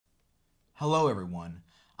Hello everyone,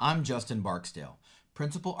 I'm Justin Barksdale,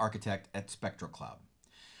 Principal Architect at Spectro Cloud.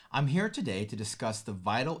 I'm here today to discuss the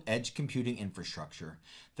vital edge computing infrastructure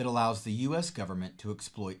that allows the U.S. government to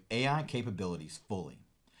exploit AI capabilities fully.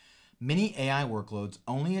 Many AI workloads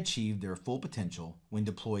only achieve their full potential when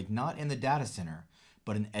deployed not in the data center,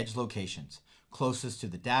 but in edge locations, closest to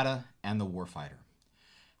the data and the warfighter.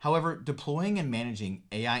 However, deploying and managing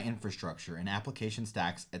AI infrastructure and application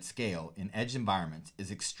stacks at scale in edge environments is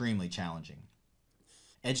extremely challenging.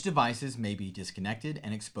 Edge devices may be disconnected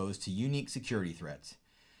and exposed to unique security threats,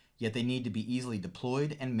 yet they need to be easily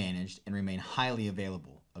deployed and managed and remain highly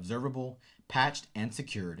available, observable, patched, and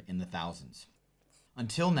secured in the thousands.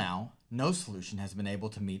 Until now, no solution has been able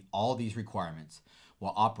to meet all these requirements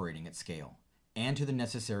while operating at scale and to the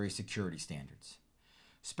necessary security standards.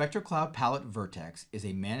 Spectro Cloud Palette VerteX is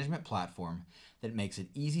a management platform that makes it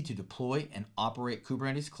easy to deploy and operate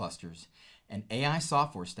Kubernetes clusters and AI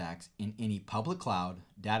software stacks in any public cloud,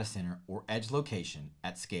 data center, or edge location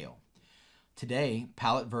at scale. Today,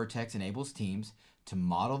 Palette VerteX enables teams to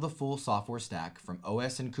model the full software stack from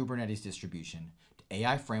OS and Kubernetes distribution to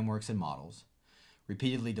AI frameworks and models,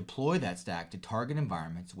 repeatedly deploy that stack to target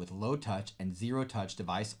environments with low-touch and zero-touch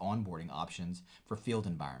device onboarding options for field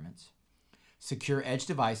environments, secure edge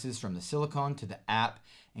devices from the silicon to the app,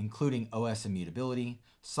 including OS immutability,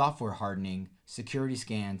 software hardening, security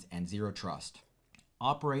scans, and zero trust.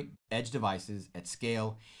 Operate edge devices at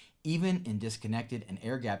scale, even in disconnected and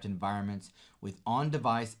air-gapped environments with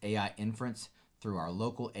on-device AI inference through our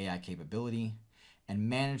local AI capability, and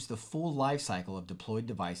manage the full lifecycle of deployed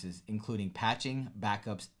devices, including patching,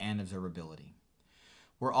 backups, and observability.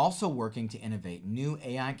 We're also working to innovate new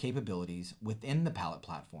AI capabilities within the Palette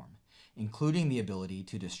platform, including the ability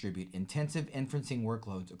to distribute intensive inferencing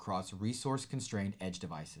workloads across resource-constrained edge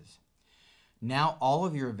devices. Now all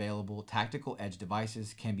of your available tactical edge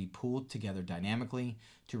devices can be pooled together dynamically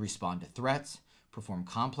to respond to threats, perform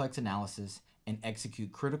complex analysis, and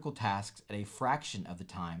execute critical tasks at a fraction of the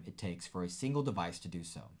time it takes for a single device to do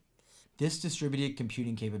so. This distributed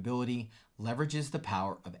computing capability leverages the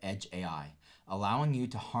power of edge AI, allowing you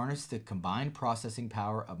to harness the combined processing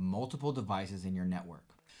power of multiple devices in your network.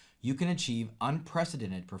 You can achieve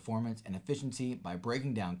unprecedented performance and efficiency by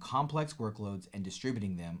breaking down complex workloads and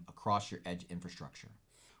distributing them across your edge infrastructure.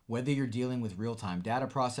 Whether you're dealing with real-time data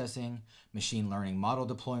processing, machine learning model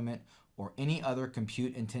deployment, or any other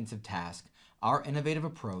compute-intensive task, our innovative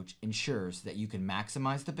approach ensures that you can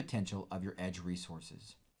maximize the potential of your edge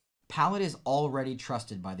resources. Palette is already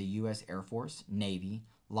trusted by the U.S. Air Force, Navy,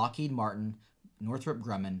 Lockheed Martin, Northrop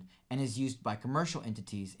Grumman, and is used by commercial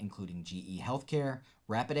entities including GE Healthcare,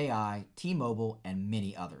 RapidAI, T-Mobile, and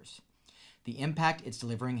many others. The impact it's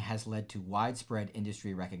delivering has led to widespread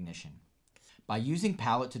industry recognition. By using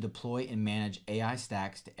Palette to deploy and manage AI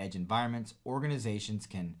stacks to edge environments, organizations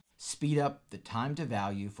can speed up the time to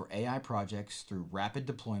value for AI projects through rapid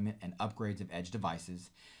deployment and upgrades of edge devices,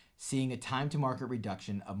 seeing a time to market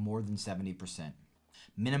reduction of more than 70%.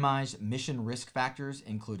 Minimize mission risk factors,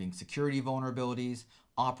 including security vulnerabilities,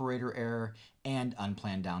 operator error, and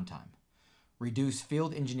unplanned downtime. Reduce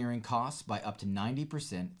field engineering costs by up to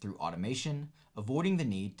 90% through automation, avoiding the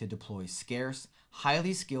need to deploy scarce,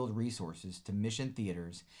 highly skilled resources to mission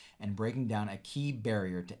theaters and breaking down a key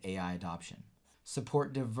barrier to AI adoption.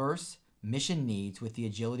 Support diverse mission needs with the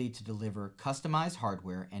agility to deliver customized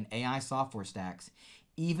hardware and AI software stacks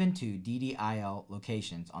even to DDIL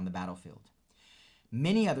locations on the battlefield.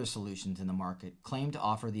 Many other solutions in the market claim to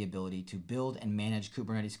offer the ability to build and manage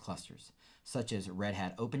Kubernetes clusters, such as Red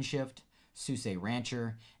Hat OpenShift, SUSE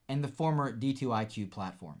Rancher, and the former D2iQ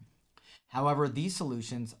platform. However, these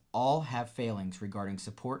solutions all have failings regarding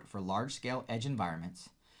support for large-scale edge environments,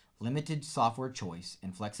 limited software choice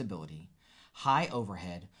and flexibility, high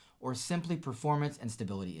overhead, or simply performance and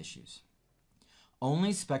stability issues.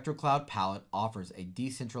 Only Spectro Cloud Palette offers a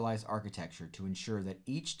decentralized architecture to ensure that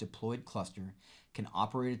each deployed cluster can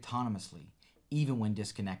operate autonomously, even when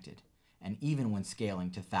disconnected, and even when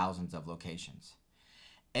scaling to thousands of locations.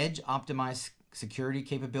 Edge-optimized security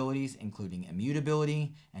capabilities, including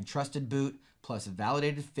immutability and trusted boot, plus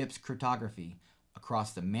validated FIPS cryptography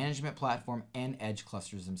across the management platform and edge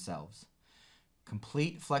clusters themselves.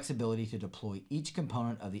 Complete flexibility to deploy each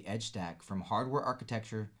component of the edge stack from hardware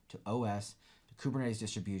architecture to OS to Kubernetes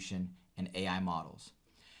distribution and AI models,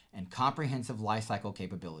 and comprehensive lifecycle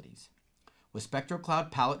capabilities. With Spectro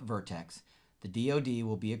Cloud Palette VerteX, the DoD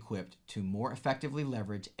will be equipped to more effectively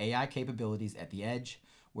leverage AI capabilities at the edge,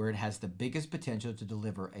 where it has the biggest potential to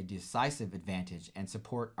deliver a decisive advantage and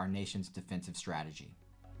support our nation's defensive strategy.